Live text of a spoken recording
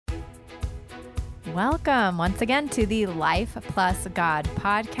Welcome once again to the Life Plus God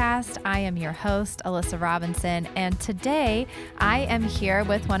podcast. I am your host, Alyssa Robinson, and today I am here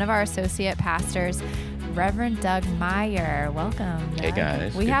with one of our associate pastors, Reverend Doug Meyer. Welcome, Doug. Hey,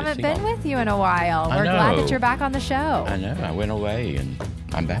 guys. We haven't been with you in a while. We're glad that you're back on the show. I know. I went away and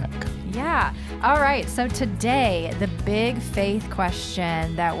I'm back. Yeah. All right. So today, the big faith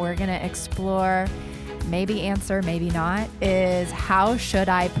question that we're going to explore, maybe answer, maybe not, is how should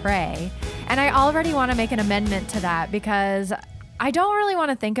I pray? And I already want to make an amendment to that because I don't really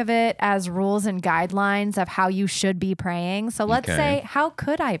want to think of it as rules and guidelines of how you should be praying. So let's say, how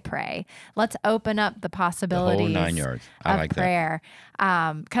could I pray? Let's open up the possibilities the whole 9 yards. I of like prayer.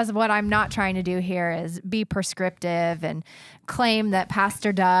 Because what I'm not trying to do here is be prescriptive and claim that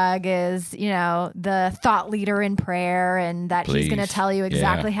Pastor Doug is, the thought leader in prayer and that he's going to tell you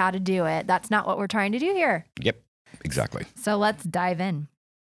exactly how to do it. That's not what we're trying to do here. Yep, exactly. So let's dive in.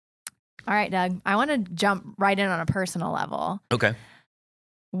 All right, Doug, I want to jump right in on a personal level. Okay.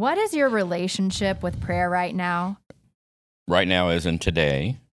 What is your relationship with prayer right now? Right now, as in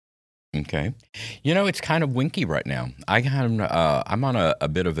today. Okay. It's kind of winky right now. I'm on a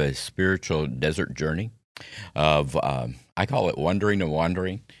bit of a spiritual desert journey of, I call it wandering and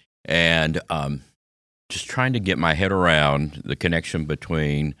wandering, and just trying to get my head around the connection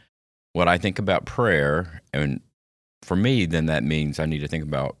between what I think about prayer, and for me, then that means I need to think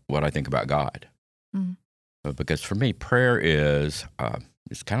about what I think about God. Mm-hmm. Because for me, prayer is,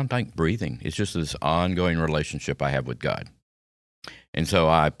 it's kind of like breathing. It's just this ongoing relationship I have with God. And so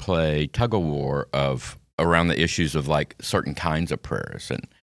I play tug of war around the issues of like certain kinds of prayers.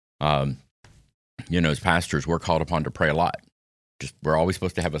 And, as pastors, we're called upon to pray a lot. We're always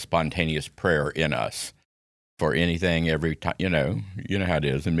supposed to have a spontaneous prayer in us for anything, every time, you know how it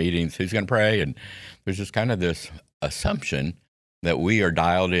is in meetings, who's going to pray? And there's just kind of this assumption that we are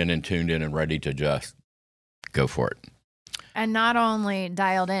dialed in and tuned in and ready to just go for it. And not only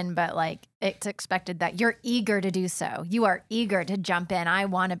dialed in, but like it's expected that you're eager to do so. You are eager to jump in. I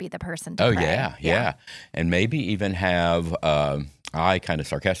want to be the person to pray. Yeah. And maybe even have, I kind of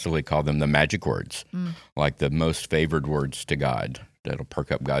sarcastically call them the magic words, like the most favored words to God that'll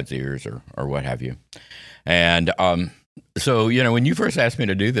perk up God's ears or what have you. And so, when you first asked me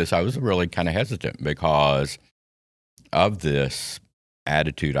to do this, I was really kind of hesitant because of this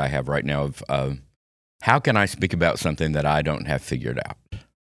attitude I have right now of how can I speak about something that I don't have figured out?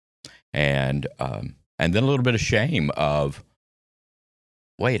 And then a little bit of shame of,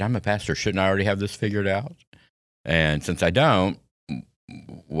 wait, I'm a pastor. Shouldn't I already have this figured out? And since I don't,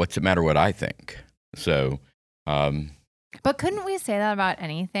 what's it matter what I think? So, but couldn't we say that about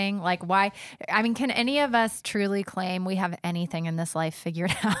anything? Like why? I mean, can any of us truly claim we have anything in this life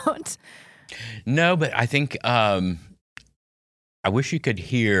figured out? No, but I think I wish you could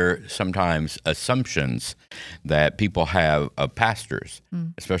hear sometimes assumptions that people have of pastors,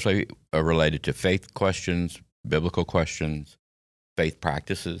 especially related to faith questions, biblical questions, faith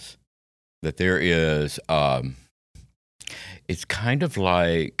practices, that there is, it's kind of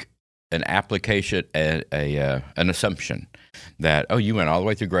like an application, an assumption that, oh, you went all the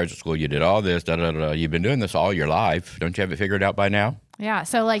way through graduate school, you did all this, you've been doing this all your life. Don't you have it figured out by now? Yeah.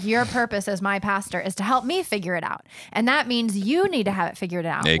 So like your purpose as my pastor is to help me figure it out. And that means you need to have it figured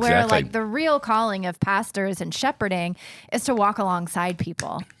out. Exactly. Where like the real calling of pastors and shepherding is to walk alongside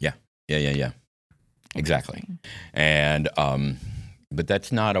people. Yeah. Exactly. And, but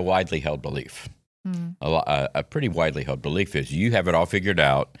that's not a widely held belief. A pretty widely held belief is you have it all figured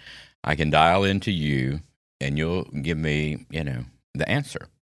out. I can dial into you and you'll give me, the answer.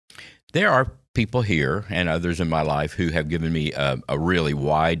 There are people here and others in my life who have given me a really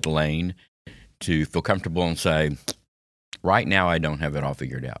wide lane to feel comfortable and say, right now I don't have it all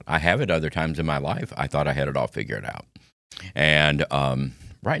figured out. I have it other times in my life. I thought I had it all figured out. And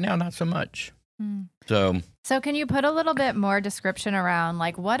right now, not so much. So can you put a little bit more description around,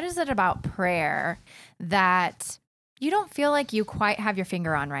 like, what is it about prayer that you don't feel like you quite have your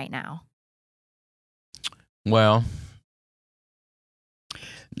finger on right now? Well,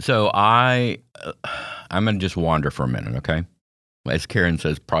 so I'm going to just wander for a minute, okay? As Karen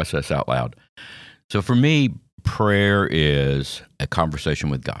says, process out loud. So for me, prayer is a conversation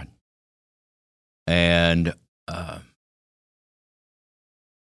with God. And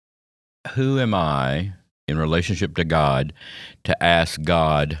who am I in relationship to God to ask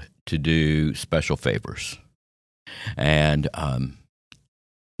God to do special favors? And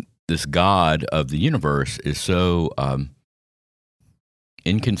this God of the universe is so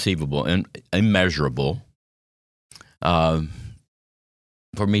inconceivable and immeasurable for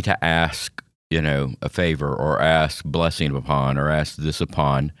me to ask, a favor or ask blessing upon or ask this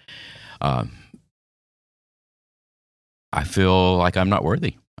upon. I feel like I'm not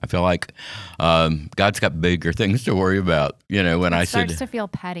worthy. I feel like God's got bigger things to worry about. When it starts to feel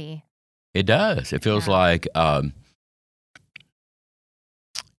petty. It does. It feels like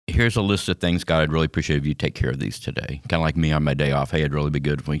here's a list of things, God, I'd really appreciate if you take care of these today. Kind of like me on my day off. Hey, it'd really be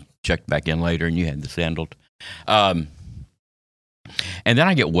good if we checked back in later and you had this handled. And then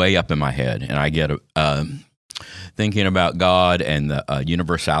I get way up in my head and I get thinking about God and the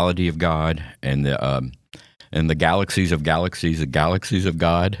universality of God and the galaxies of galaxies of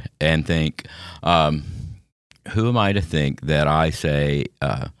God, and think, who am I to think that I say,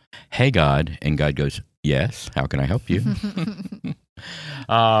 hey, God, and God goes, yes, how can I help you?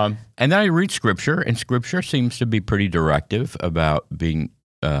 And then I read Scripture, and Scripture seems to be pretty directive about being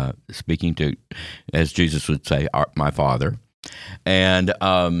speaking to, as Jesus would say, my Father. And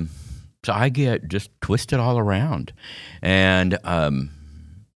so I get just twisted all around. And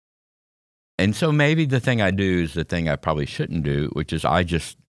so maybe the thing I do is the thing I probably shouldn't do, which is I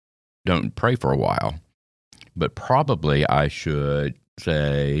just don't pray for a while. But probably I should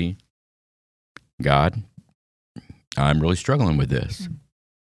say, God, I'm really struggling with this.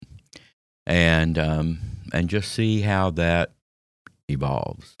 And just see how that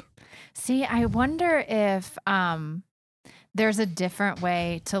evolves. See, I wonder if there's a different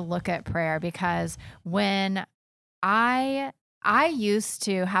way to look at prayer, because when I used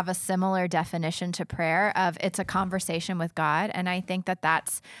to have a similar definition to prayer of it's a conversation with God. And I think that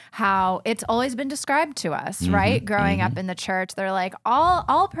that's how it's always been described to us, right? Growing up in the church, they're like,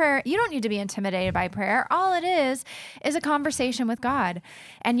 all prayer, you don't need to be intimidated by prayer. All it is a conversation with God.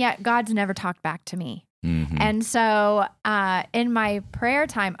 And yet God's never talked back to me. And so in my prayer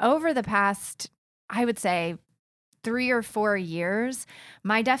time over the past, I would say, 3 or 4 years,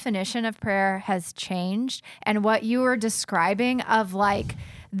 my definition of prayer has changed. And what you were describing of like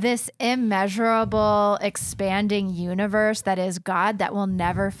this immeasurable, expanding universe that is God that we'll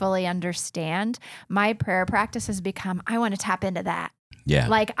never fully understand, my prayer practice has become, I want to tap into that. Yeah.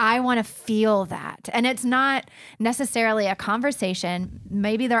 Like I want to feel that. And it's not necessarily a conversation.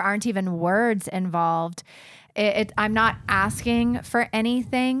 Maybe there aren't even words involved. I'm not asking for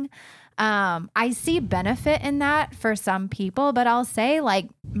anything. I see benefit in that for some people, but I'll say like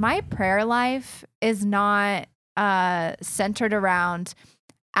my prayer life is not centered around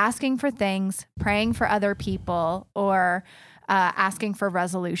asking for things, praying for other people, or asking for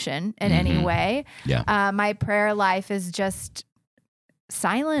resolution in any way. Yeah. My prayer life is just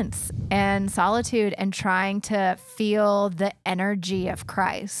silence and solitude and trying to feel the energy of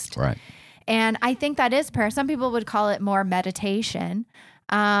Christ. Right. And I think that is prayer. Some people would call it more meditation.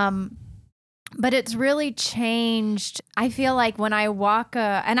 But it's really changed. I feel like when I walk,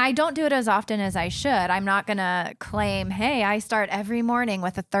 and I don't do it as often as I should. I'm not going to claim, hey, I start every morning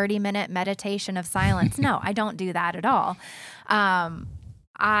with a 30-minute meditation of silence. No, I don't do that at all.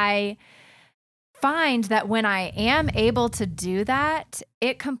 I find that when I am able to do that,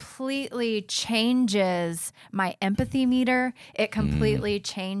 it completely changes my empathy meter. It completely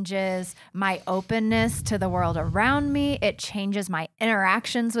changes my openness to the world around me. It changes my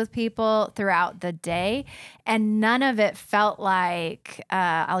interactions with people throughout the day. And none of it felt like,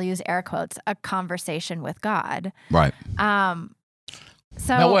 I'll use air quotes, a conversation with God. Right.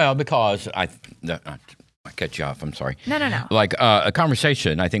 So because I cut you off. I'm sorry. No. Like a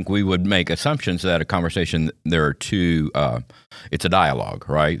conversation, I think we would make assumptions that a conversation, there are two, it's a dialogue,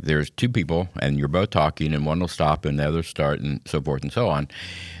 right? There's two people and you're both talking and one will stop and the other start and so forth and so on.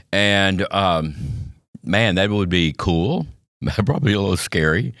 And man, that would be cool. Probably a little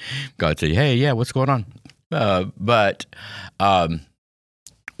scary. God say, hey, yeah, what's going on? But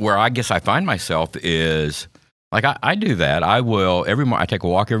where I guess I find myself is like I do that. I will every morning. I take a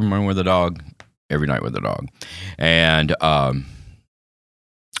walk every morning with the dog. Every night with the dog. And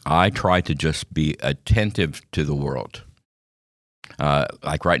I try to just be attentive to the world.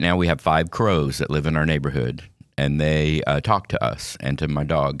 Like right now, we have 5 crows that live in our neighborhood, and they talk to us and to my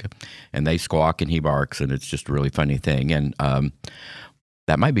dog, and they squawk and he barks, and it's just a really funny thing. And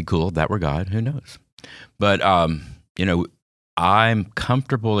that might be cool if that were God, who knows? But, I'm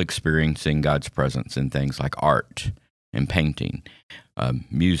comfortable experiencing God's presence in things like art and painting,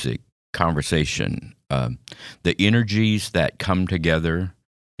 music, conversation. The energies that come together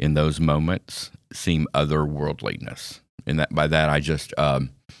in those moments seem otherworldliness. And that by that I just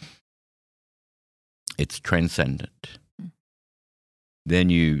it's transcendent. Then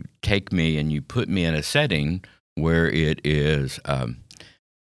you take me and you put me in a setting where it is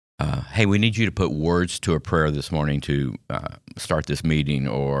hey, we need you to put words to a prayer this morning to start this meeting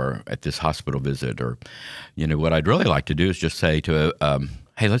or at this hospital visit, or what I'd really like to do is just say to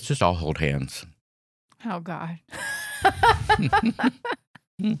hey, let's just all hold hands. Oh, God.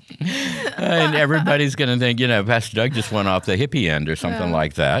 And everybody's going to think, Pastor Doug just went off the hippie end or something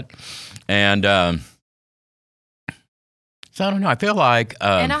like that. And so I don't know. I feel like...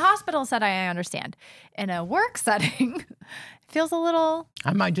 in a hospital setting, I understand. In a work setting, it feels a little...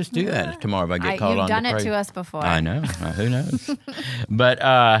 I might just do that tomorrow if I get called on to pray. You've done it to us before. I know. Who knows? But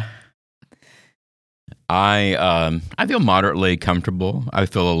I feel moderately comfortable. I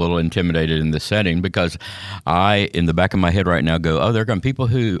feel a little intimidated in the setting because in the back of my head right now, go, oh,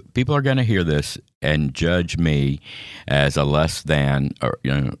 people are going to hear this and judge me as a less than, or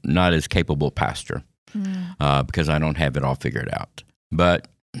not as capable pastor because I don't have it all figured out. But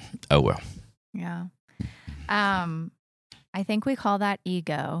oh well. Yeah. I think we call that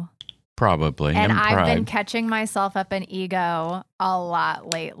ego. Probably. And I've pride. been catching myself up in ego a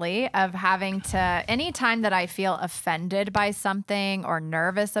lot lately of having to, anytime that I feel offended by something or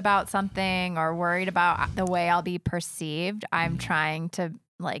nervous about something or worried about the way I'll be perceived, I'm trying to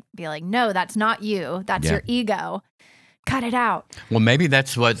be like, no, that's not you. That's your ego. Cut it out. Well, maybe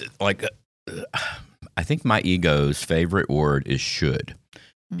that's what, I think my ego's favorite word is should.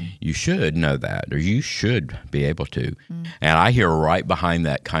 You should know that, or you should be able to. And I hear right behind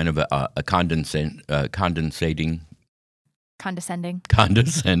that kind of a condescending. Not condensation.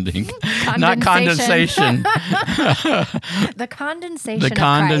 The condensation. The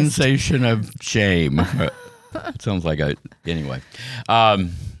condensation of shame. It sounds like anyway. A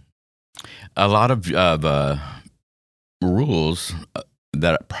lot of rules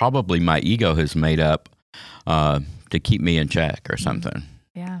that probably my ego has made up to keep me in check or something.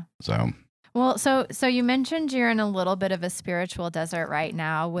 Yeah. So you mentioned you're in a little bit of a spiritual desert right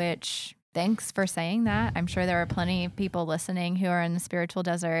now, which thanks for saying that. I'm sure there are plenty of people listening who are in the spiritual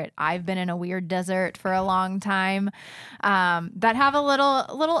desert. I've been in a weird desert for a long time that have a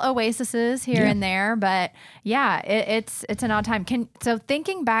little oases here and there. But yeah, it's an odd time. So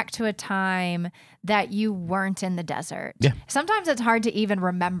thinking back to a time that you weren't in the desert. Yeah. Sometimes it's hard to even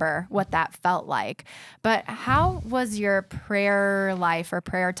remember what that felt like. But how was your prayer life or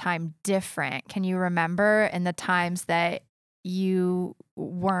prayer time different? Can you remember in the times that you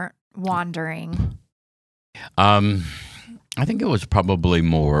weren't wandering? I think it was probably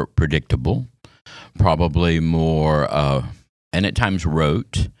more predictable, probably more, and at times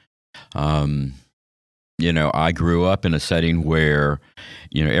rote. I grew up in a setting where,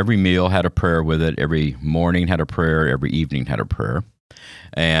 every meal had a prayer with it. Every morning had a prayer. Every evening had a prayer.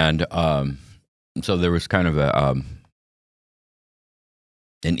 And so there was kind of an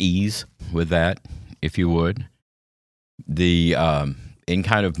ease with that, if you would. In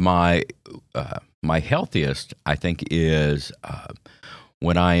kind of my healthiest, I think, is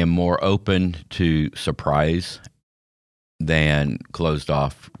when I am more open to surprise than closed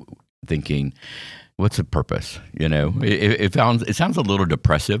off thinking, what's the purpose? It sounds a little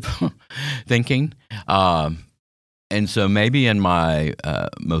depressive thinking. And so maybe in my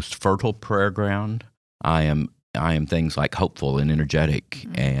most fertile prayer ground, I am things like hopeful and energetic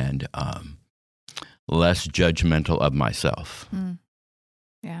and less judgmental of myself.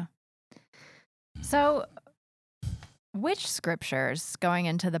 Yeah. So which scriptures, going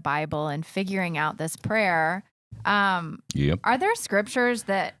into the Bible and figuring out this prayer, are there scriptures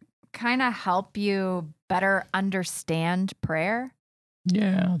that kind of help you better understand prayer?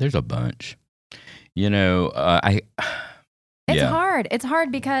 Yeah, there's a bunch. It's hard. It's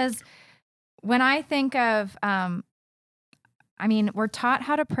hard because when I think of, we're taught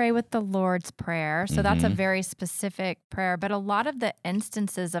how to pray with the Lord's Prayer. So that's a very specific prayer. But a lot of the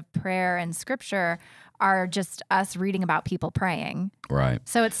instances of prayer in Scripture are just us reading about people praying. Right.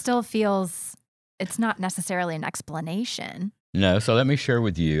 So it still feels, it's not necessarily an explanation. No, so let me share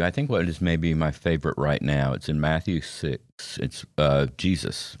with you. I think what is maybe my favorite right now, it's in Matthew 6. It's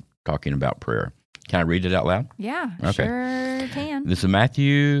Jesus talking about prayer. Can I read it out loud? Yeah, okay. Sure can. This is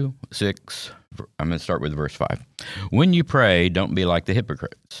Matthew 6. I'm going to start with verse 5. When you pray, don't be like the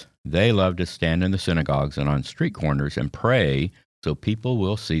hypocrites. They love to stand in the synagogues and on street corners and pray so people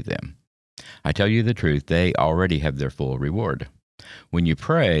will see them. I tell you the truth, they already have their full reward. When you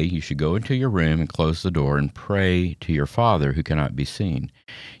pray, you should go into your room and close the door and pray to your Father who cannot be seen.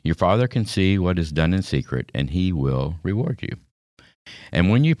 Your Father can see what is done in secret, and he will reward you.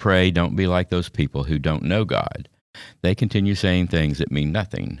 And when you pray, don't be like those people who don't know God. They continue saying things that mean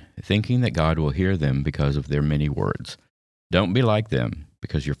nothing, thinking that God will hear them because of their many words. Don't be like them,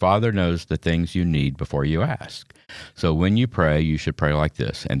 because your Father knows the things you need before you ask. So when you pray, you should pray like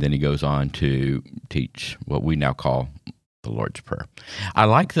this. And then he goes on to teach what we now call the Lord's Prayer. I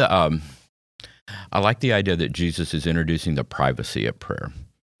like the idea that Jesus is introducing the privacy of prayer.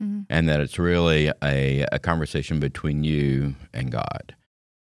 and that it's really a conversation between you and God,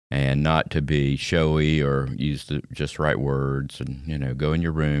 and not to be showy or use the just right words and, go in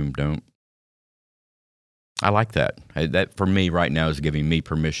your room. Don't. I like that. That for me right now is giving me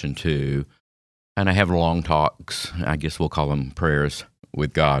permission to, and I have long talks, I guess we'll call them prayers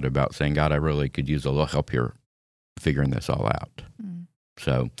with God about saying, God, I really could use a little help here figuring this all out.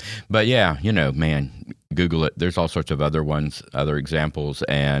 So, but yeah, man, Google it. There's all sorts of other examples.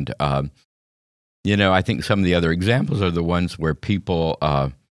 And, I think some of the other examples are the ones where people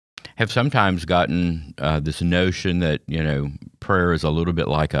have sometimes gotten this notion that, prayer is a little bit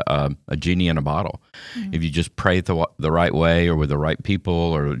like a genie in a bottle. If you just pray the right way or with the right people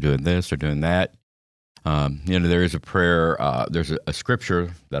or doing this or doing that, there is a prayer, there's a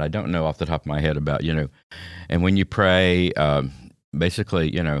scripture that I don't know off the top of my head about, and when you pray,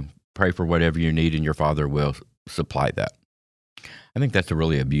 basically, pray for whatever you need and your Father will supply that. I think that's a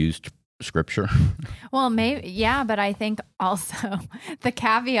really abused scripture. Well, maybe, yeah, but I think also the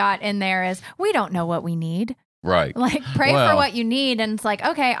caveat in there is we don't know what we need. Right. Like pray for what you need. And it's like,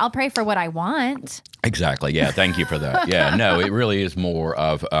 okay, I'll pray for what I want. Exactly. Yeah. Thank you for that. Yeah. No, it really is more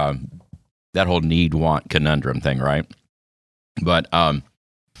of that whole need, want conundrum thing. Right. But, matter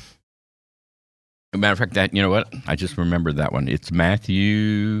of fact, that, you know what? I just remembered that one. It's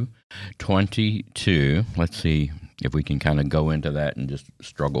Matthew 22. Let's see if we can kind of go into that and just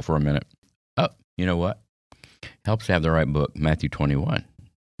struggle for a minute. Oh, you know what? Helps to have the right book. Matthew 21,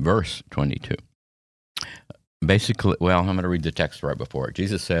 verse 22. Basically, well, I'm going to read the text right before it.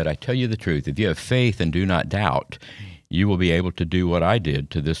 Jesus said, I tell you the truth, if you have faith and do not doubt, you will be able to do what I did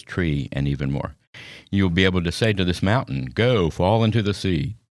to this tree and even more. You will be able to say to this mountain, go, fall into the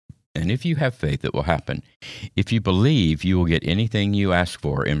sea. And if you have faith, it will happen. If you believe, you will get anything you ask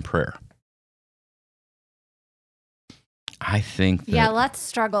for in prayer. I think that... Yeah, let's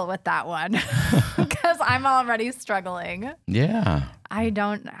struggle with that one because I'm already struggling. Yeah. I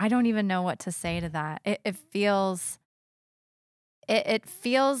don't even know what to say to that. It feels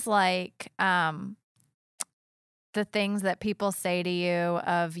like the things that people say to you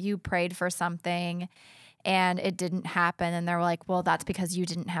of you prayed for something and it didn't happen and they're like, well, that's because you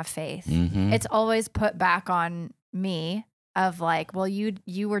didn't have faith. Mm-hmm. It's always put back on me of like, well,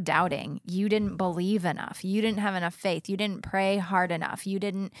 you were doubting. You didn't believe enough. You didn't have enough faith. You didn't pray hard enough. You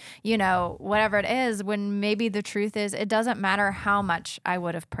didn't, whatever it is, when maybe the truth is it doesn't matter how much I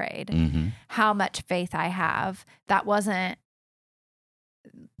would have prayed, how much faith I have.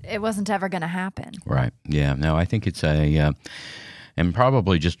 It wasn't ever going to happen. Right. Yeah. No, I think it's and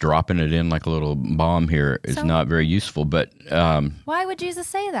probably just dropping it in like a little bomb here is not very useful, but. Why would Jesus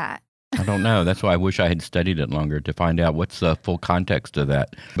say that? I don't know. That's why I wish I had studied it longer to find out what's the full context of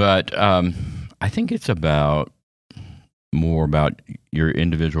that. But I think it's more about your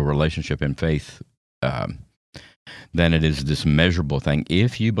individual relationship and faith than it is this measurable thing.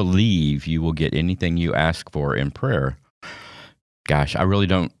 If you believe, you will get anything you ask for in prayer. Gosh, I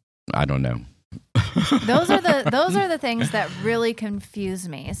don't know. Those are the things that really confuse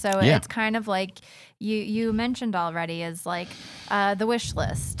me. So it's kind of like you mentioned already is like the wish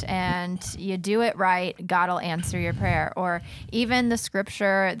list, and you do it right, God will answer your prayer. Or even the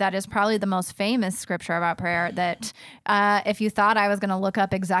scripture that is probably the most famous scripture about prayer that if you thought I was going to look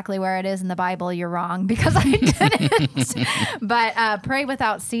up exactly where it is in the Bible, you're wrong because I didn't. But pray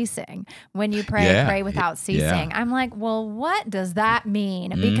without ceasing. When you pray, pray without ceasing. Yeah. I'm like, well, what does that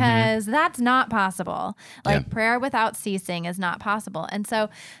mean? Because that's not possible. Like prayer without ceasing is not possible. And so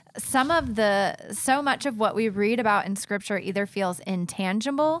so much of what we read about in scripture either feels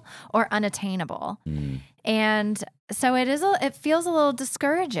intangible or unattainable. And so it feels a little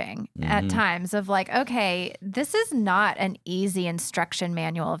discouraging at times of like, okay, this is not an easy instruction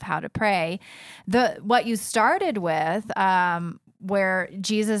manual of how to pray. What you started with, where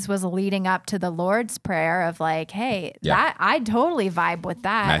Jesus was leading up to the Lord's Prayer of like, hey, that I totally vibe with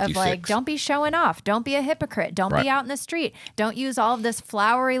that. Matthew of like, 6. Don't be showing off. Don't be a hypocrite. Don't be out in the street. Don't use all of this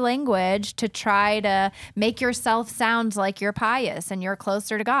flowery language to try to make yourself sound like you're pious and you're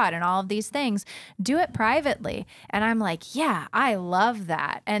closer to God and all of these things. Do it privately. And I'm like, yeah, I love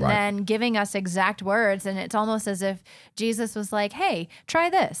that. And then giving us exact words. And it's almost as if Jesus was like, hey, try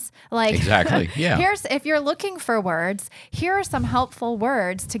this. Like, exactly. Yeah. If you're looking for words, here are some helpful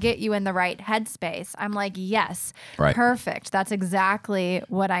words to get you in the right headspace. I'm like, yes, perfect. That's exactly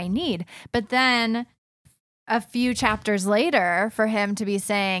what I need. But then a few chapters later for him to be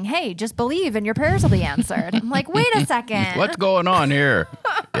saying, hey, just believe and your prayers will be answered. I'm like, wait a second. What's going on here?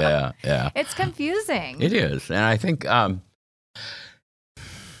 Yeah. It's confusing. It is. And I think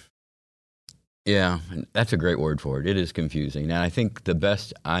Yeah, that's a great word for it. It is confusing. And I think the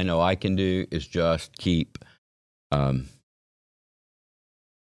best I know I can do is just keep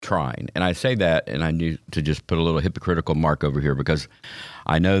trying. And I say that, and I need to just put a little hypocritical mark over here because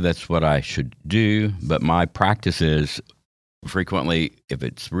I know that's what I should do, but my practice is frequently, if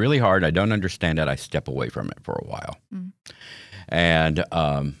it's really hard, I don't understand it, I step away from it for a while. Mm. And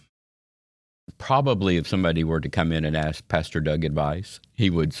probably if somebody were to come in and ask Pastor Doug advice, he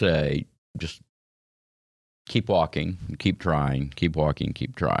would say, just keep walking, keep trying, keep walking,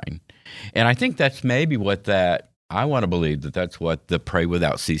 keep trying. And I think that's maybe what I want to believe that's what the Pray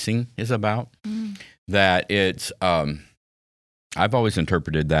Without Ceasing is about. Mm. That it's, I've always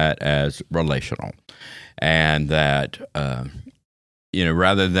interpreted that as relational. And that,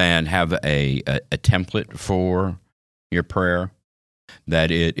 rather than have a template for your prayer,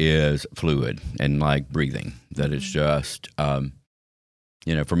 that it is fluid and like breathing, that it's just,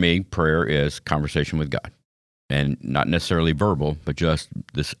 for me, prayer is conversation with God. And not necessarily verbal, but just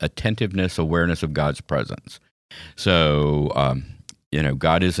this attentiveness, awareness of God's presence. So,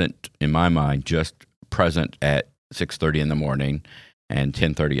 God isn't, in my mind, just present at 6:30 in the morning and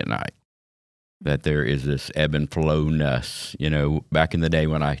 10:30 at night. That there is this ebb and flowness. Back in the day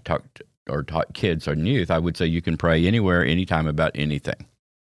when I taught kids or youth, I would say you can pray anywhere, anytime about anything.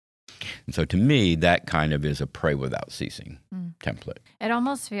 And so to me, that kind of is a pray without ceasing template. It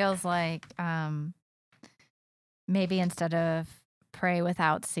almost feels like maybe instead of pray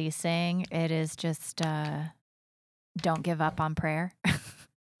without ceasing, it is just don't give up on prayer.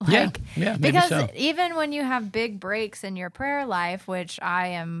 Yeah, maybe because so. Even when you have big breaks in your prayer life, which I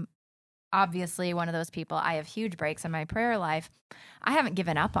am obviously one of those people, I have huge breaks in my prayer life. I haven't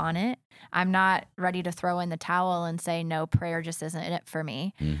given up on it. I'm not ready to throw in the towel and say, no, prayer just isn't it for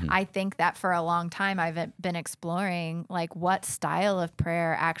me. Mm-hmm. I think that for a long time, I've been exploring like what style of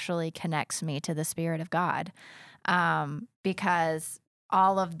prayer actually connects me to the Spirit of God. Because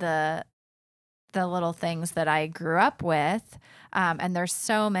all of the little things that I grew up with, and there's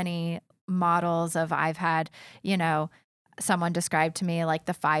so many models of, I've had, someone described to me like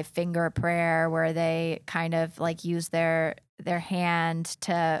the 5-finger prayer where they kind of like use their hand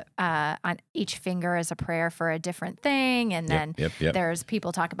to on each finger as a prayer for a different thing. And then there's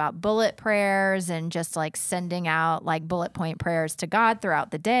people talk about bullet prayers and just like sending out like bullet point prayers to God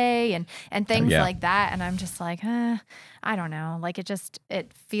throughout the day and things like that. And I'm just like, I don't know. Like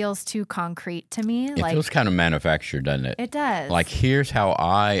it feels too concrete to me. It feels kind of manufactured, doesn't it? It does. Like here's how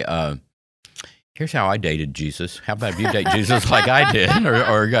I dated Jesus. How about if you date Jesus like I did,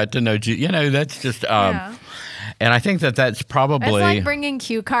 or got to know Jesus? That's just, and I think that's probably. It's like bringing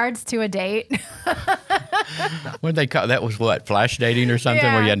cue cards to a date. What did they call that? Was what, flash dating or something,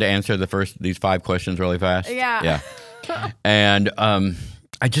 where you had to answer these 5 questions really fast? Yeah. And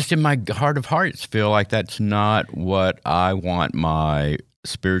I just, in my heart of hearts, feel like that's not what I want my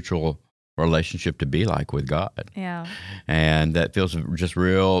spiritual relationship to be like with God. Yeah. And that feels just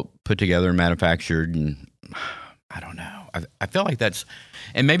real put together and manufactured, and I don't know. I feel like that's,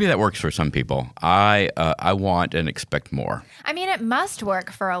 and maybe that works for some people. I want and expect more. I mean, it must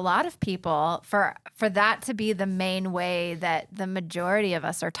work for a lot of people for that to be the main way that the majority of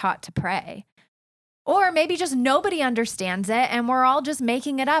us are taught to pray. Or maybe just nobody understands it and we're all just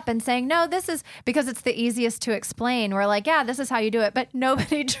making it up and saying, no, this is because it's the easiest to explain. We're like, yeah, this is how you do it. But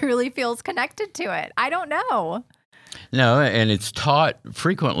nobody truly feels connected to it. I don't know. No, and it's taught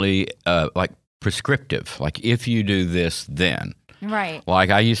frequently like prescriptive. Like if you do this, then. Right. Like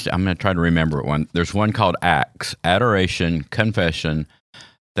I'm going to try to remember it. There's one called ACTS, Adoration, Confession,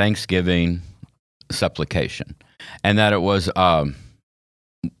 Thanksgiving, Supplication. And that it was...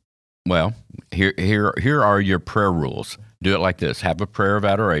 Well, here are your prayer rules. Do it like this. Have a prayer of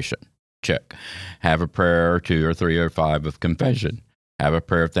adoration. Check. Have a prayer 2 or 3 or 5 of confession. Have a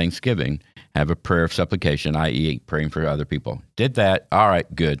prayer of thanksgiving. Have a prayer of supplication, i.e. praying for other people. Did that. All right,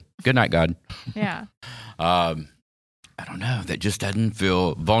 good. Good night, God. Yeah. I don't know. That just doesn't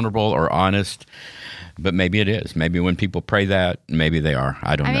feel vulnerable or honest. But maybe it is. Maybe when people pray that, maybe they are.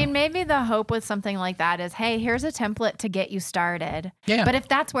 I don't know. I mean, maybe the hope with something like that is, hey, here's a template to get you started. Yeah. But if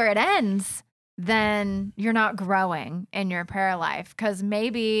that's where it ends, then you're not growing in your prayer life. Because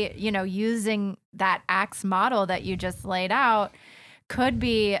maybe, using that ACTS model that you just laid out could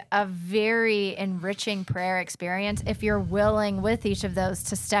be a very enriching prayer experience if you're willing with each of those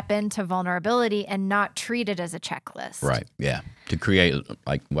to step into vulnerability and not treat it as a checklist. Right, yeah. To create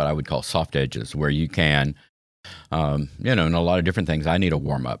like what I would call soft edges where you can, in a lot of different things, I need a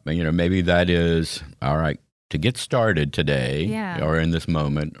warm up. Maybe that is, all right, to get started today or in this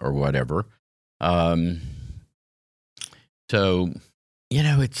moment or whatever.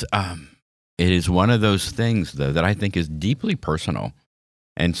 it is one of those things, though, that I think is deeply personal.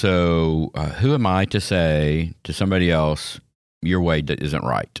 And so who am I to say to somebody else, your way isn't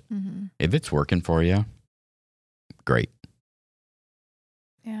right? Mm-hmm. If it's working for you, great.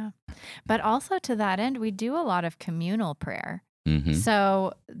 Yeah. But also to that end, we do a lot of communal prayer. Mm-hmm.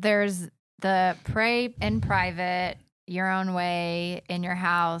 So there's the pray in private, your own way, in your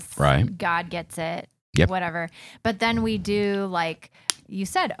house. Right. God gets it. Yep. Whatever. But then we do, like you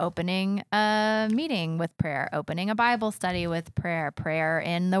said, opening a meeting with prayer, opening a Bible study with prayer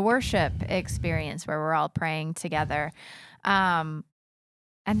in the worship experience where we're all praying together. And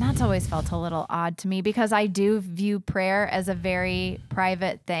that's always felt a little odd to me because I do view prayer as a very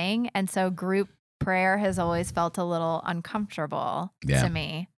private thing. And so group prayer has always felt a little uncomfortable to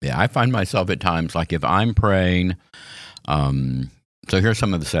me. Yeah, I find myself at times, like if I'm praying, so here's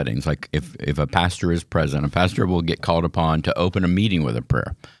some of the settings. Like if a pastor is present, a pastor will get called upon to open a meeting with a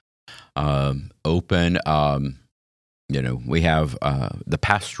prayer. We have the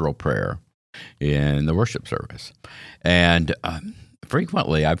pastoral prayer in the worship service. And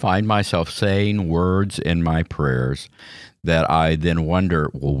frequently I find myself saying words in my prayers that I then wonder,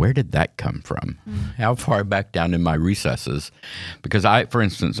 well, where did that come from? How far back down in my recesses? Because for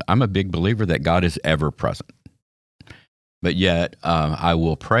instance, I'm a big believer that God is ever present. But yet I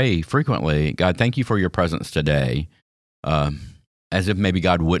will pray frequently, God, thank you for your presence today, as if maybe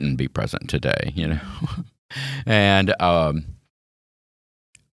God wouldn't be present today, And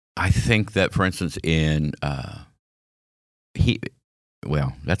I think that, for instance,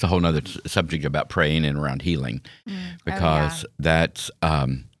 that's a whole nother subject about praying and around healing, because that's,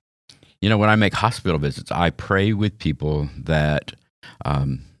 when I make hospital visits, I pray with people that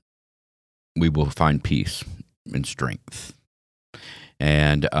we will find peace and strength.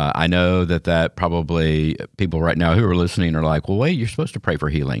 And I know that probably people right now who are listening are like, well, wait, you're supposed to pray for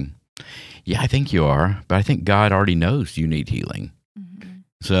healing. Yeah, I think you are, but I think God already knows you need healing. Mm-hmm.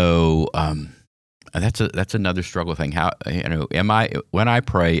 So that's another struggle thing. How, when I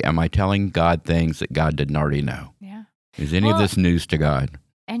pray, am I telling God things that God didn't already know? Yeah. Is any of this news to God?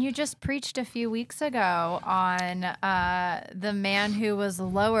 And you just preached a few weeks ago on the man who was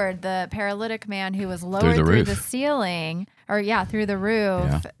lowered, the paralytic man who was lowered through the ceiling, through the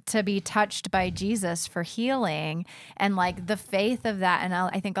roof to be touched by Jesus for healing, and like the faith of that. And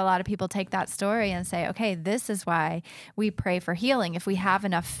I think a lot of people take that story and say, okay, this is why we pray for healing. If we have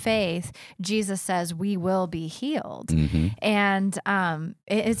enough faith, Jesus says we will be healed. Mm-hmm. And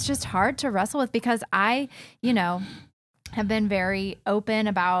it's just hard to wrestle with because have been very open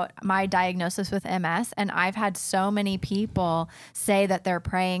about my diagnosis with MS, and I've had so many people say that they're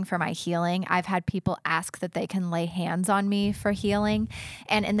praying for my healing. I've had people ask that they can lay hands on me for healing.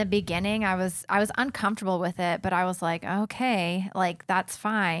 And in the beginning, I was uncomfortable with it, but I was like, okay, like that's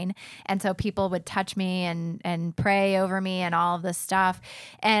fine. And so people would touch me and pray over me and all of this stuff.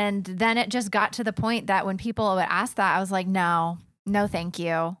 And then it just got to the point that when people would ask that, I was like, no, thank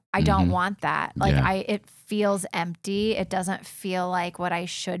you. I don't want that. Like it feels empty. It doesn't feel like what I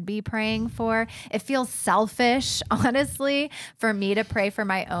should be praying for. It feels selfish, honestly, for me to pray for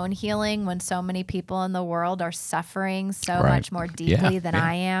my own healing when so many people in the world are suffering so much more deeply than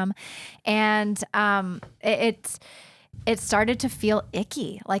I am. And it started to feel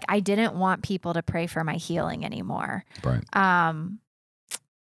icky. Like I didn't want people to pray for my healing anymore. Right.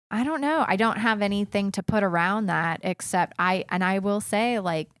 I don't know. I don't have anything to put around that except I will say,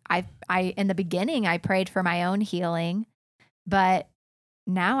 like, I in the beginning I prayed for my own healing, but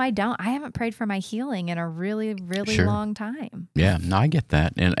now I haven't prayed for my healing in a really, really long time. Yeah, no, I get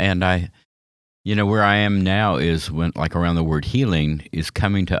that. And I, where I am now is when, like, around the word healing is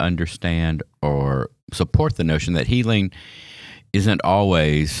coming to understand or support the notion that healing isn't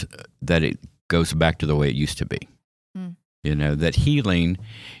always that it goes back to the way it used to be. That healing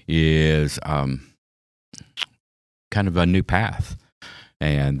is kind of a new path.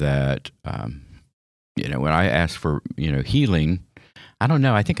 And that, when I ask for, healing, I don't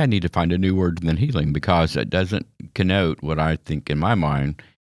know. I think I need to find a new word than healing because it doesn't connote what I think in my mind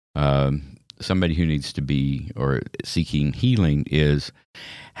somebody who needs to be or seeking healing is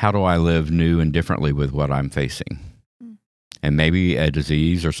how do I live new and differently with what I'm facing? And maybe a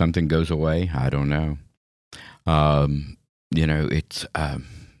disease or something goes away. I don't know. It's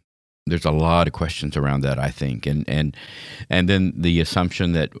there's a lot of questions around that, I think, and then the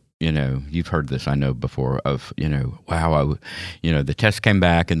assumption that you've heard this, I know before of wow, the test came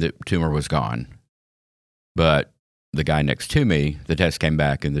back and the tumor was gone, but the guy next to me, the test came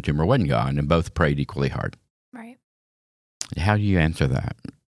back and the tumor wasn't gone, and both prayed equally hard. Right. How do you answer that,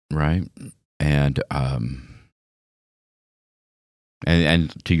 right? And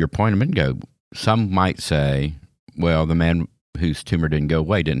to your point a minute ago, some might say, well, the man whose tumor didn't go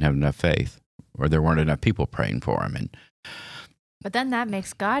away didn't have enough faith, or there weren't enough people praying for him. But then that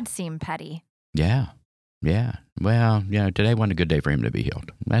makes God seem petty. Yeah. Well, today wasn't a good day for him to be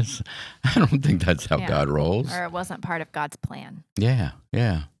healed. I don't think that's how God rolls. Or it wasn't part of God's plan. Yeah.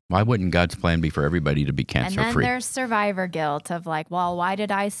 Why wouldn't God's plan be for everybody to be cancer-free? And then there's survivor guilt of like, well, why did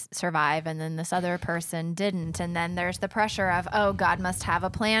I survive and then this other person didn't? And then there's the pressure of, oh, God must have a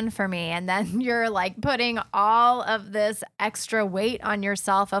plan for me. And then you're like putting all of this extra weight on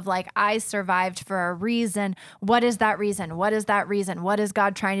yourself of like, I survived for a reason. What is that reason? What is that reason? What is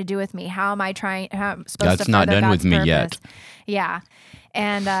God trying to do with me? How am I supposed God's to not further done God's with me purpose? yet. Yeah.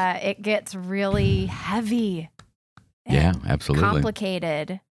 And it gets really heavy. Yeah, And absolutely.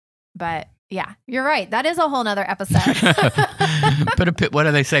 complicated. But yeah, you're right. That is a whole nother episode. What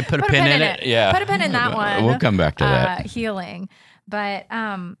do they say? Put a pin in it? Yeah. Put a pin in that one. We'll come back to that. Healing. But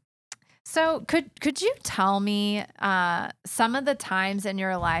so could you tell me some of the times in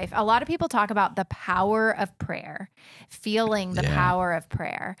your life, a lot of people talk about the power of prayer, feeling the power of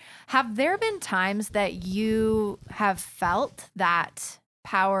prayer. Have there been times that you have felt that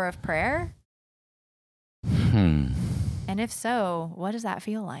power of prayer? And if so, what does that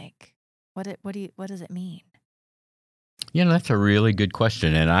feel like? What does it mean? That's a really good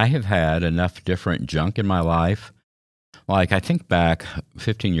question. And I have had enough different junk in my life. Like I think back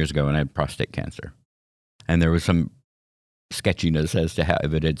 15 years ago when I had prostate cancer, and there was some sketchiness as to how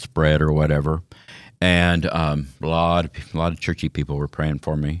if it had spread or whatever. And a lot of churchy people were praying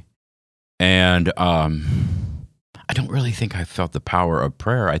for me. And I don't really think I felt the power of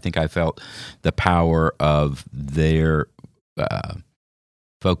prayer. I think I felt the power of their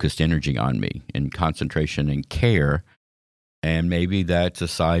focused energy on me and concentration and care. And maybe that's a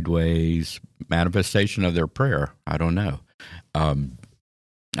sideways manifestation of their prayer. I don't know.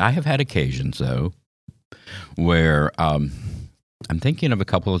 I have had occasions, though, where I'm thinking of a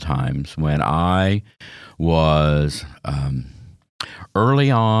couple of times when I was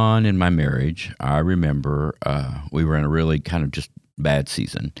early on in my marriage. I remember we were in a really kind of just bad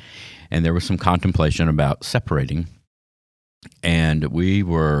season, and there was some contemplation about separating. And we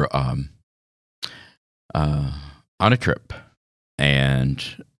were on a trip, and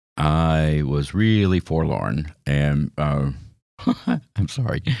I was really forlorn. And I'm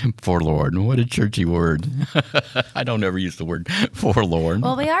sorry, forlorn. What a churchy word. I don't ever use the word forlorn.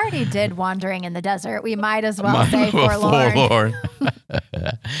 Well, we already did wandering in the desert. We might as well say forlorn.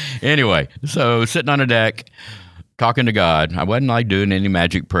 Anyway, so sitting on a deck, talking to God. I wasn't like doing any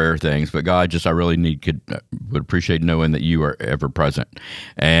magic prayer things, but God, I really would appreciate knowing that you are ever present.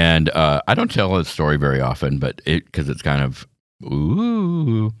 And I don't tell this story very often, but because it's kind of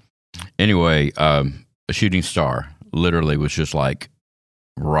ooh. Anyway, a shooting star literally was just like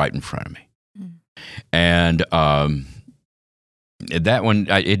right in front of me, and that one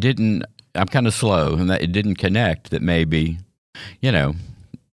it didn't. I'm kind of slow, and that it didn't connect. That maybe,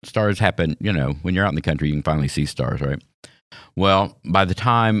 stars happen, when you're out in the country, you can finally see stars, right? Well, by the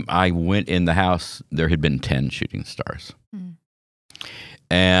time I went in the house, there had been 10 shooting stars.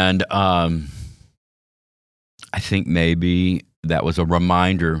 And I think maybe that was a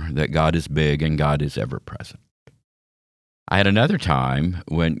reminder that God is big and God is ever present. I had another time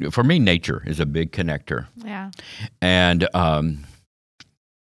when, for me, nature is a big connector. Yeah. And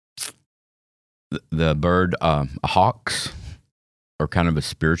the bird, hawks, are kind of a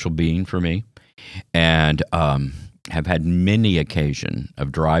spiritual being for me, and have had many occasion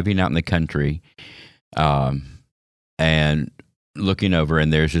of driving out in the country and looking over,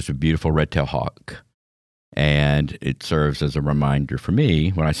 and there's just a beautiful red-tailed hawk, and it serves as a reminder for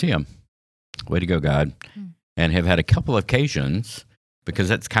me when I see him. Way to go, God. And have had a couple of occasions, because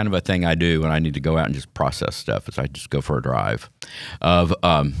that's kind of a thing I do when I need to go out and just process stuff, is I just go for a drive of,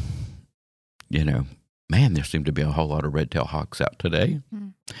 man, there seemed to be a whole lot of red-tailed hawks out today.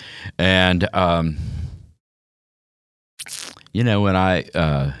 And, when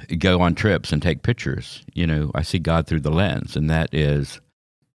I go on trips and take pictures, I see God through the lens. And those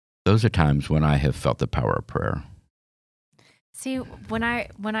are times when I have felt the power of prayer. See,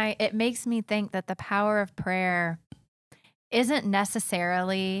 it makes me think that the power of prayer isn't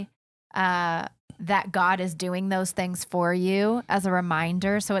necessarily that God is doing those things for you as a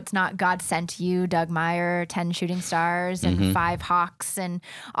reminder. So it's not God sent you, Doug Meyer, 10 shooting stars and 5 hawks and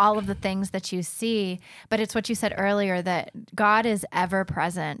all of the things that you see. But it's what you said earlier, that God is ever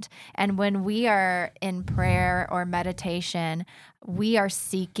present. And when we are in prayer or meditation, we are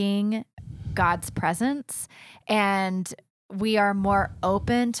seeking God's presence. And we are more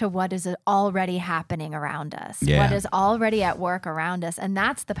open to what is already happening around us, Yeah. what is already at work around us. And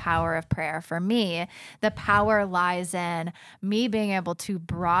that's the power of prayer for me. The power lies in me being able to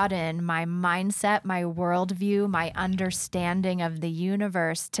broaden my mindset, my worldview, my understanding of the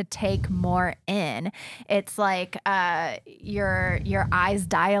universe to take more in. It's like your eyes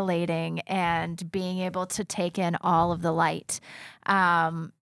dilating and being able to take in all of the light.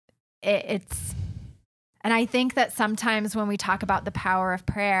 And I think that sometimes when we talk about the power of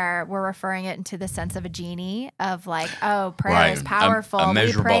prayer, we're referring it into the sense of a genie of like, oh, prayer is powerful. A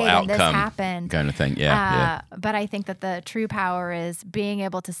measurable we prayed outcome and this happened. kind of thing. Yeah. But I think that the true power is being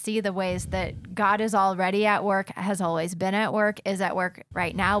able to see the ways that God is already at work, has always been at work, is at work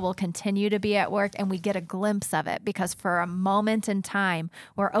right now, will continue to be at work, and we get a glimpse of it because for a moment in time,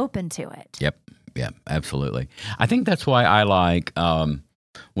 we're open to it. Yep. Absolutely. I think that's why I like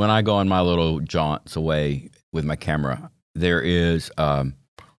when I go on my little jaunts away with my camera, there is kind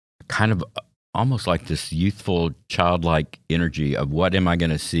of almost like this youthful, childlike energy of what am I going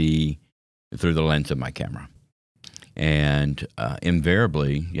to see through the lens of my camera. And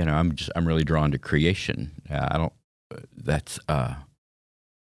invariably, I'm really drawn to creation.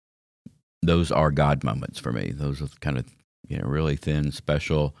 Those are God moments for me. Those are kind of, really thin,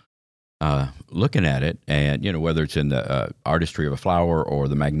 special, looking at it, and whether it's in the artistry of a flower or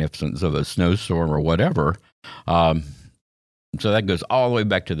the magnificence of a snowstorm or whatever. So that goes all the way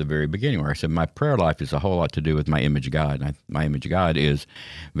back to the very beginning, where I said my prayer life is a whole lot to do with my image of God. And my image of God is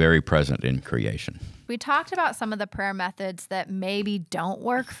very present in creation. We talked about some of the prayer methods that maybe don't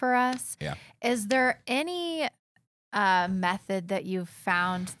work for us. Yeah. Is there any method that you've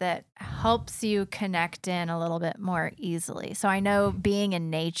found that helps you connect in a little bit more easily? So I know being in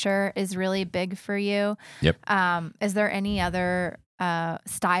nature is really big for you. Yep. Is there any other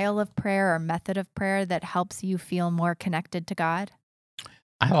style of prayer or method of prayer that helps you feel more connected to God?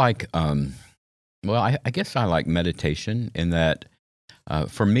 I like, I guess I like meditation in that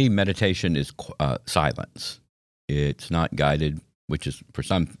for me, meditation is silence. It's not guided, which is for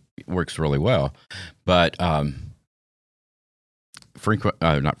some works really well, but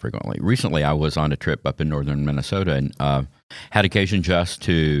recently I was on a trip up in northern Minnesota and had occasion just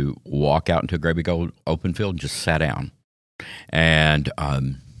to walk out into a great big old open field and just sat down. And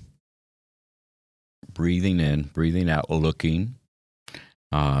breathing in, breathing out, looking,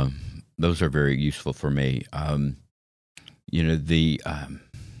 those are very useful for me. I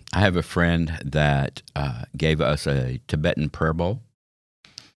have a friend that gave us a Tibetan prayer bowl.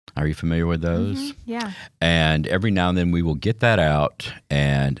 Are you familiar with those? Mm-hmm. Yeah. And every now and then we will get that out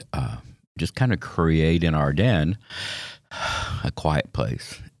and just kind of create in our den a quiet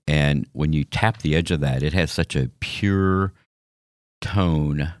place. And when you tap the edge of that, it has such a pure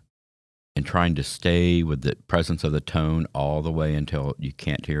tone, and trying to stay with the presence of the tone all the way until you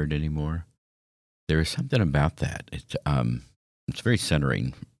can't hear it anymore. There is something about that. It's very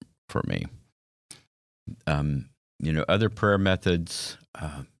centering for me. Other prayer methods,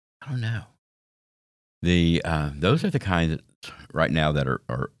 I don't know. Those are the kinds right now that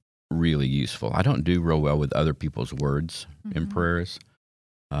are really useful. I don't do real well with other people's words in prayers.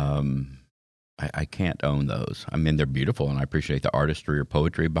 I can't own those. I mean, they're beautiful, and I appreciate the artistry or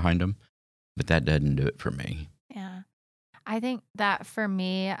poetry behind them, but that doesn't do it for me. Yeah. I think that for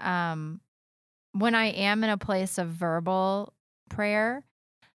me, when I am in a place of verbal prayer,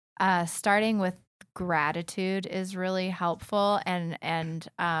 starting with gratitude is really helpful. And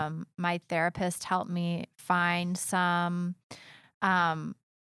my therapist helped me find some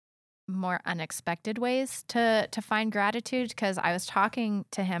more unexpected ways to find gratitude, because I was talking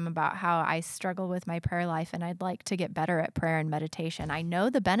to him about how I struggle with my prayer life and I'd like to get better at prayer and meditation. I know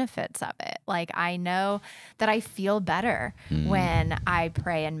the benefits of it. Like, I know that I feel better when I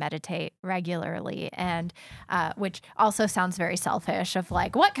pray and meditate regularly, and which also sounds very selfish of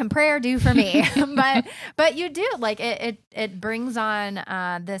like, what can prayer do for me? but you do, like, it brings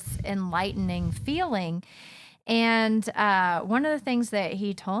on this enlightening feeling. And one of the things that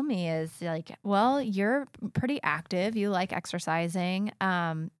he told me is like, well, you're pretty active. You like exercising.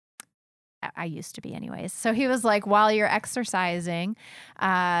 I used to be anyways. So he was like, while you're exercising,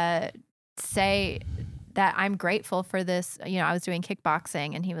 say that I'm grateful for this. I was doing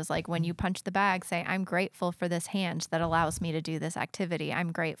kickboxing, and he was like, when you punch the bag, say, I'm grateful for this hand that allows me to do this activity.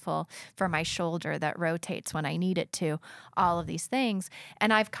 I'm grateful for my shoulder that rotates when I need it to, all of these things.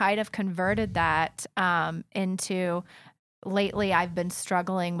 And I've kind of converted that into, lately I've been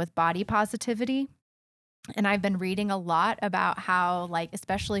struggling with body positivity. And I've been reading a lot about how, like,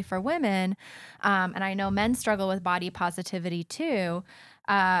 especially for women, and I know men struggle with body positivity too,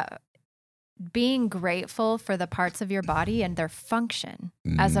 being grateful for the parts of your body and their function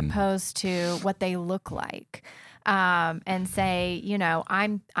as opposed to what they look like. And say,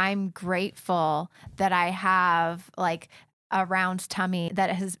 I'm grateful that I have like a round tummy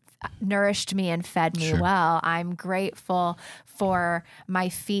that has nourished me and fed me well. I'm grateful for my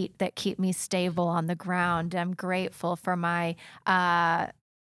feet that keep me stable on the ground. I'm grateful for my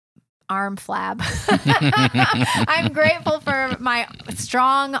arm flab. I'm grateful for my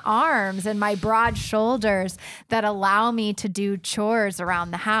strong arms and my broad shoulders that allow me to do chores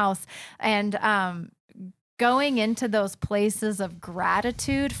around the house. And going into those places of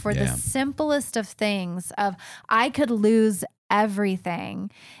gratitude for the simplest of things of I could lose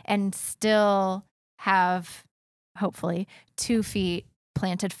everything and still have, hopefully, 2 feet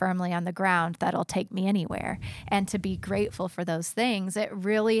planted firmly on the ground that'll take me anywhere. And to be grateful for those things, it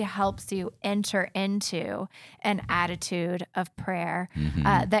really helps you enter into an attitude of prayer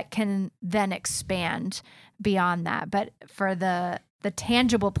that can then expand beyond that. But for the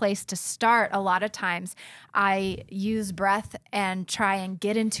tangible place to start, a lot of times I use breath and try and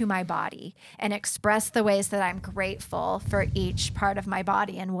get into my body and express the ways that I'm grateful for each part of my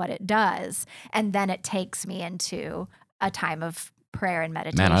body and what it does. And then it takes me into a time of prayer and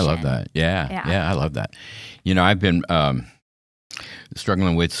meditation. Man, I love that. Yeah, I love that. I've been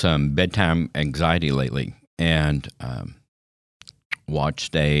struggling with some bedtime anxiety lately, and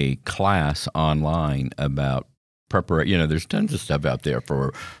watched a class online about preparation. There's tons of stuff out there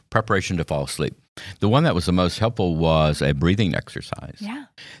for preparation to fall asleep. The one that was the most helpful was a breathing exercise. Yeah.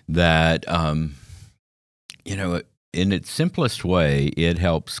 That, in its simplest way, it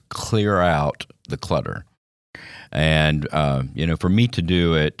helps clear out the clutter. And, for me to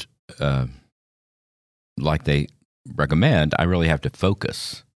do it like they recommend, I really have to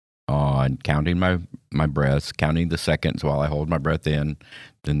focus on counting my breaths, counting the seconds while I hold my breath in,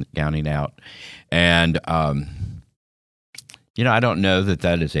 then counting out. And, I don't know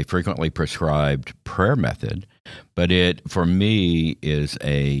that is a frequently prescribed prayer method, but it, for me, is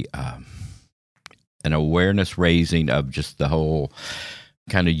an awareness raising of just the whole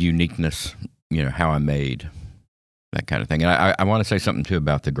kind of uniqueness, how I'm made, that kind of thing. And I want to say something, too,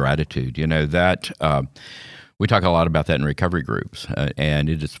 about the gratitude. That we talk a lot about that in recovery groups, and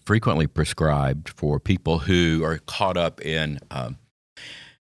it is frequently prescribed for people who are caught up in,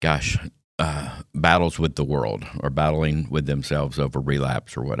 battles with the world or battling with themselves over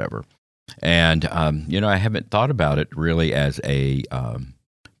relapse or whatever. And, I haven't thought about it really as a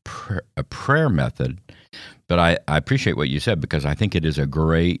prayer method, but I appreciate what you said, because I think it is a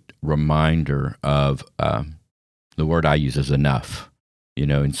great reminder of the word I use is enough.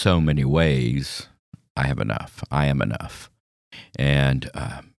 In so many ways, I have enough. I am enough. And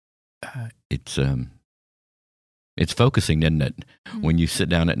it's focusing, isn't it? Mm-hmm. When you sit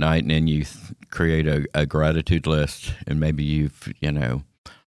down at night and then you create a gratitude list, and maybe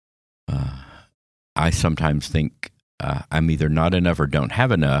I sometimes think I'm either not enough or don't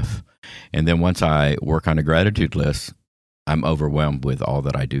have enough. And then once I work on a gratitude list, I'm overwhelmed with all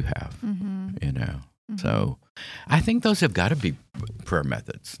that I do have, Mm-hmm. So I think those have got to be prayer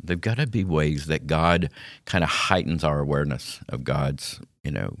methods. They've got to be ways that God kind of heightens our awareness of God's,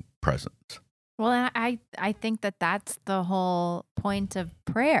 presence. Well, and I think that that's the whole point of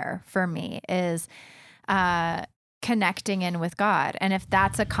prayer for me is connecting in with God. And if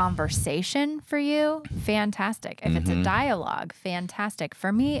that's a conversation for you, fantastic. If it's a dialogue, fantastic.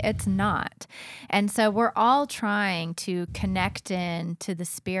 For me, it's not. And so we're all trying to connect in to the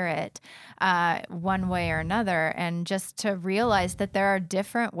Spirit one way or another, and just to realize that there are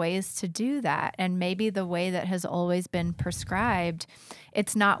different ways to do that. And maybe the way that has always been prescribed,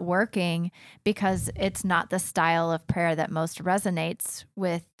 it's not working because it's not the style of prayer that most resonates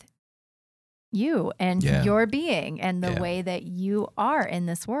with you and your being and the way that you are in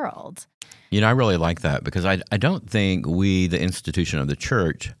this world. I really like that, because I don't think we, the institution of the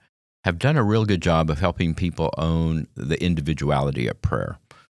church, have done a real good job of helping people own the individuality of prayer.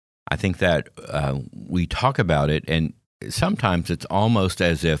 I think that we talk about it, and sometimes it's almost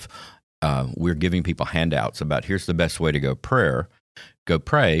as if we're giving people handouts about here's the best way to go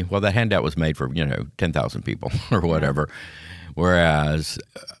pray. Well, that handout was made for 10,000 people or whatever. Whereas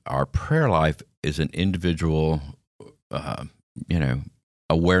our prayer life is an individual,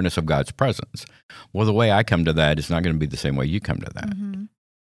 awareness of God's presence. Well, the way I come to that is not going to be the same way you come to that. Mm-hmm.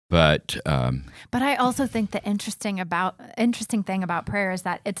 But I also think the interesting thing about prayer is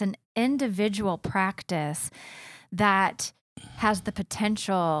that it's an individual practice that has the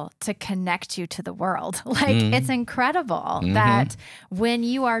potential to connect you to the world. It's incredible that when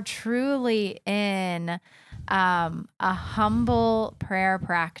you are truly in a humble prayer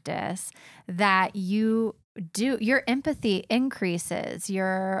practice that you do, your empathy increases,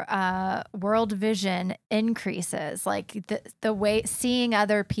 your world vision increases, like the way seeing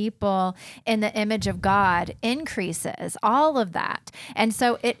other people in the image of God increases, all of that. And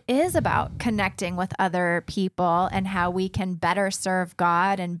so it is about connecting with other people and how we can better serve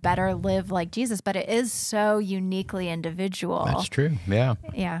God and better live like Jesus, but it is so uniquely individual. That's true. Yeah.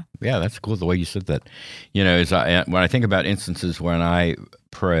 Yeah. Yeah, that's cool the way you said that. You know, when I think about instances when I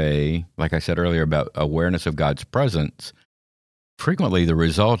pray, like I said earlier, about awareness of God's presence, frequently the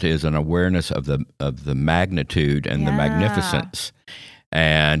result is an awareness of the magnitude and the magnificence.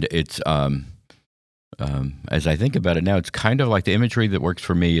 And it's as I think about it now, it's kind of like the imagery that works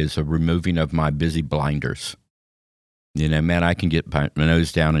for me is a removing of my busy blinders. You know, man, I can get my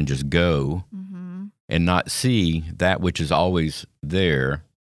nose down and just go and not see that which is always there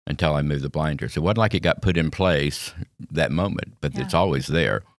until I move the blinders. It wasn't like it got put in place that moment, but it's always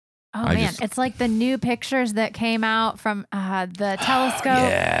there. Oh, man. It's like the new pictures that came out from the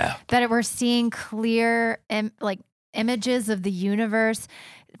telescope that we're seeing clear images of the universe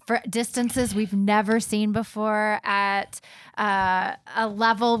for distances we've never seen before, at a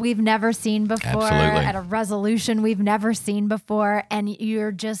level we've never seen before, at a resolution we've never seen before. And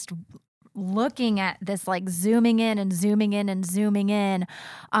you're just looking at this, like zooming in and zooming in and zooming in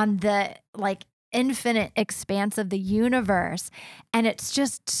on the like infinite expanse of the universe. And it's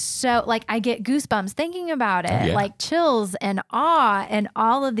just so, like, I get goosebumps thinking about it, like chills and awe and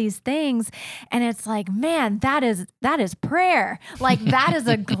all of these things. And it's like, man, that is prayer. Like that is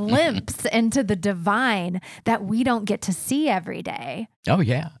a glimpse into the divine that we don't get to see every day. Oh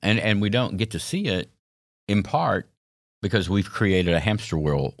yeah. And we don't get to see it in part because we've created a hamster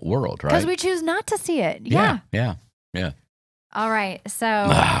world, right? Because we choose not to see it. Yeah. All right. So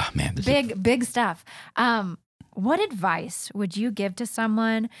man, big stuff. What advice would you give to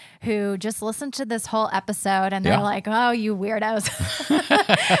someone who just listened to this whole episode and they're like, oh, you weirdos?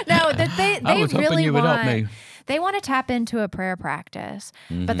 No, that they really want. They want to tap into a prayer practice,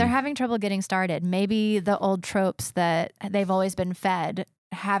 but they're having trouble getting started. Maybe the old tropes that they've always been fed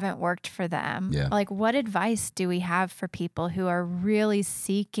haven't worked for them. Yeah. Like, what advice do we have for people who are really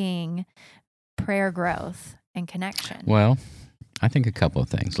seeking prayer growth and connection? Well, I think a couple of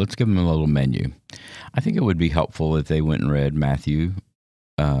things. Let's give them a little menu. I think it would be helpful if they went and read Matthew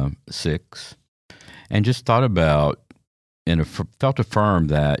 6 and just thought about and felt affirmed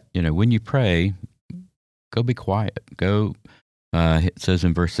that, you know, when you pray, go be quiet. Go, it says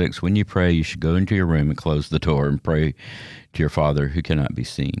in verse 6, when you pray, you should go into your room and close the door and pray to your Father who cannot be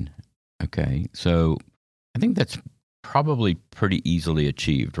seen. Okay, so I think that's probably pretty easily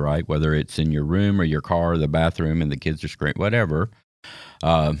achieved, right? Whether it's in your room or your car or the bathroom and the kids are screaming, whatever.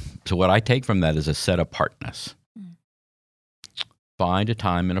 So what I take from that is a set apartness. Find a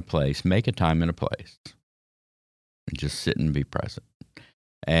time and a place, make a time and a place, and just sit and be present.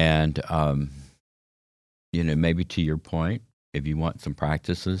 And, you know, maybe to your point, if you want some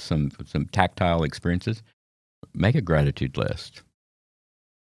practices, some tactile experiences, make a gratitude list.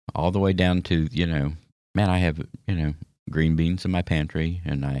 All the way down to, you know, man, I have, you know, green beans in my pantry,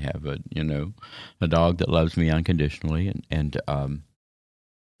 and I have a dog that loves me unconditionally, and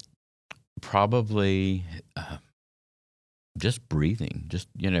probably just breathing, just,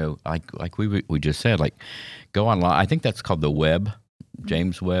 you know, like we just said, like go online. I think that's called the Webb,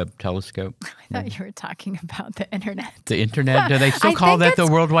 James Webb Telescope. I thought you were talking about the internet. The internet? Do they still call that the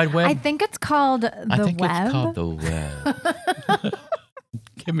World Wide Web? I think it's called the Web. I think it's called the Web.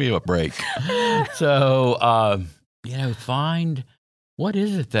 Give me a break. So, you know, find what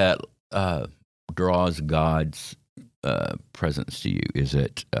is it that draws God's presence to you? Is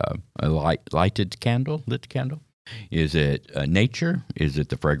it a lit candle? Is it nature? Is it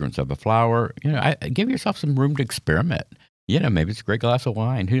the fragrance of a flower? You know, give yourself some room to experiment. You know, maybe it's a great glass of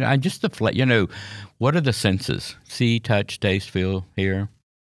wine. Just you know, what are the senses? See, touch, taste, feel, hear.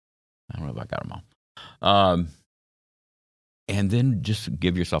 I don't know if I got them all. And then just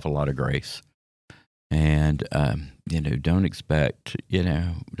give yourself a lot of grace. And, you know, don't expect, you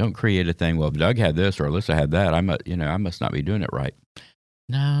know, don't create a thing, well, if Doug had this or Alyssa had that, I must not be doing it right.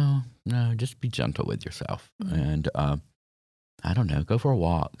 No, just be gentle with yourself. And, I don't know, go for a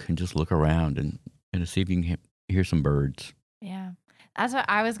walk and just look around and see if you can hear some birds. Yeah. That's what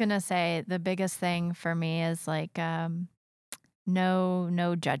I was going to say. The biggest thing for me is like,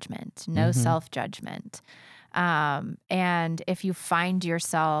 no judgment, no self-judgment. And if you find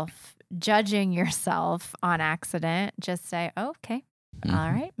yourself judging yourself on accident, just say, oh, okay, all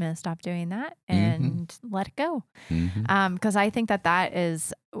right, I'm going to stop doing that and let it go. Because I think that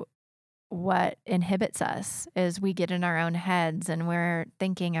is what inhibits us is we get in our own heads and we're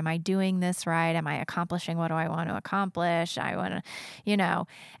thinking, am I doing this right? Am I accomplishing what do I want to accomplish? I want to,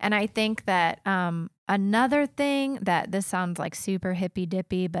 and I think that another thing that this sounds like super hippy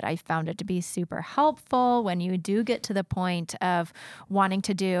dippy, but I found it to be super helpful when you do get to the point of wanting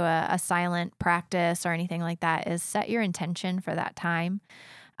to do a silent practice or anything like that is set your intention for that time.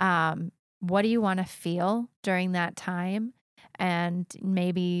 What do you want to feel during that time? And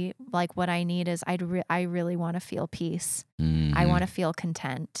maybe like what I need is I really want to feel peace. Mm-hmm. I want to feel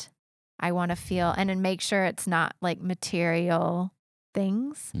content. I want to feel, and then make sure it's not like material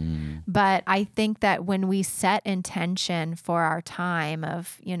things. But I think that when we set intention for our time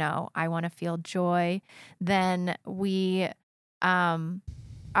of, I want to feel joy, then we,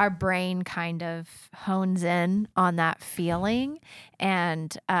 our brain kind of hones in on that feeling.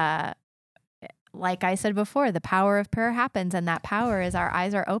 And, like I said before, the power of prayer happens, and that power is our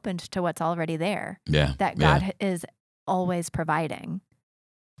eyes are opened to what's already there. Yeah. That God is always providing.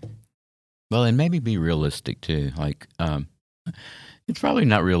 Well, and maybe be realistic too. Like, it's probably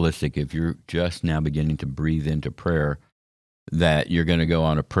not realistic if you're just now beginning to breathe into prayer that you're going to go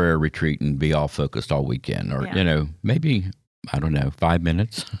on a prayer retreat and be all focused all weekend, or, maybe, I don't know, 5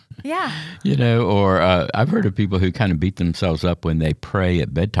 minutes. Yeah. Or I've heard of people who kind of beat themselves up when they pray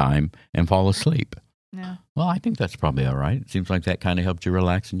at bedtime and fall asleep. Yeah. Well, I think that's probably all right. It seems like that kind of helped you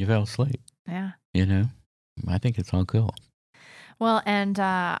relax and you fell asleep. Yeah. I think it's all cool. Well, and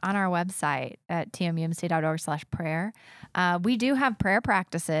on our website at tmumc.org/prayer, we do have prayer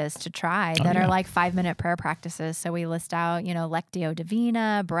practices to try that are like 5-minute prayer practices. So we list out, Lectio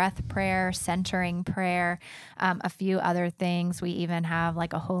Divina, breath prayer, centering prayer, a few other things. We even have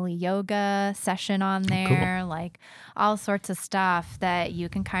like a holy yoga session on there, like all sorts of stuff that you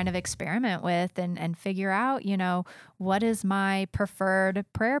can kind of experiment with and figure out, what is my preferred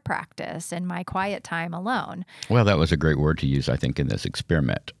prayer practice in my quiet time alone. Well, that was a great word to use, I think, in this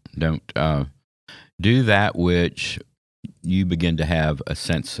experiment. Don't do that which you begin to have a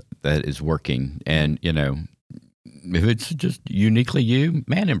sense that is working. And, if it's just uniquely you,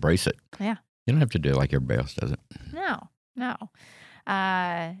 man, embrace it. Yeah. You don't have to do it like everybody else does it. No.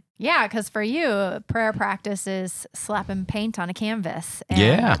 Yeah, because for you, prayer practice is slapping paint on a canvas.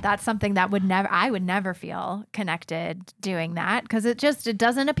 And that's something that I would never feel connected doing that because it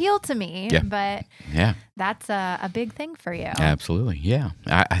doesn't appeal to me. Yeah. But that's a big thing for you. Absolutely. Yeah.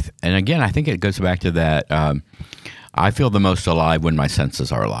 And again, I think it goes back to that. I feel the most alive when my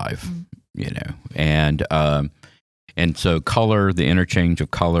senses are alive, and so color, the interchange of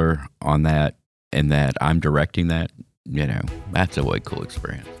color on that, and that I'm directing that, that's a way cool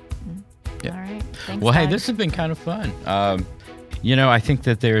experience. Yeah. All right. Thanks, well, hey, Doug. this has been kind of fun. I think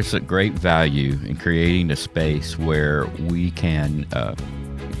that there's a great value in creating a space where we can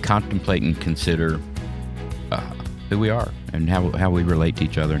contemplate and consider who we are and how we relate to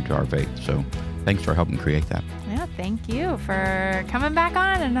each other and to our faith. So thanks for helping create that. Yeah, thank you for coming back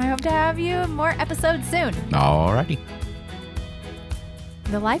on, and I hope to have you in more episodes soon. All righty.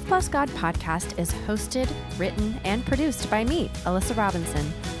 The Life Plus God podcast is hosted, written, and produced by me, Alyssa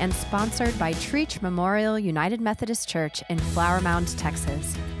Robinson, and sponsored by Treach Memorial United Methodist Church in Flower Mound,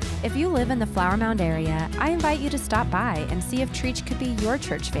 Texas. If you live in the Flower Mound area, I invite you to stop by and see if Treach could be your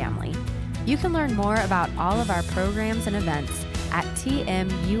church family. You can learn more about all of our programs and events at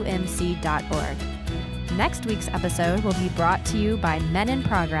tmumc.org. Next week's episode will be brought to you by Men in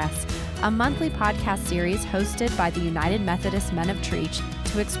Progress, a monthly podcast series hosted by the United Methodist Men of Treach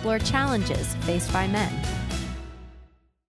to explore challenges faced by men.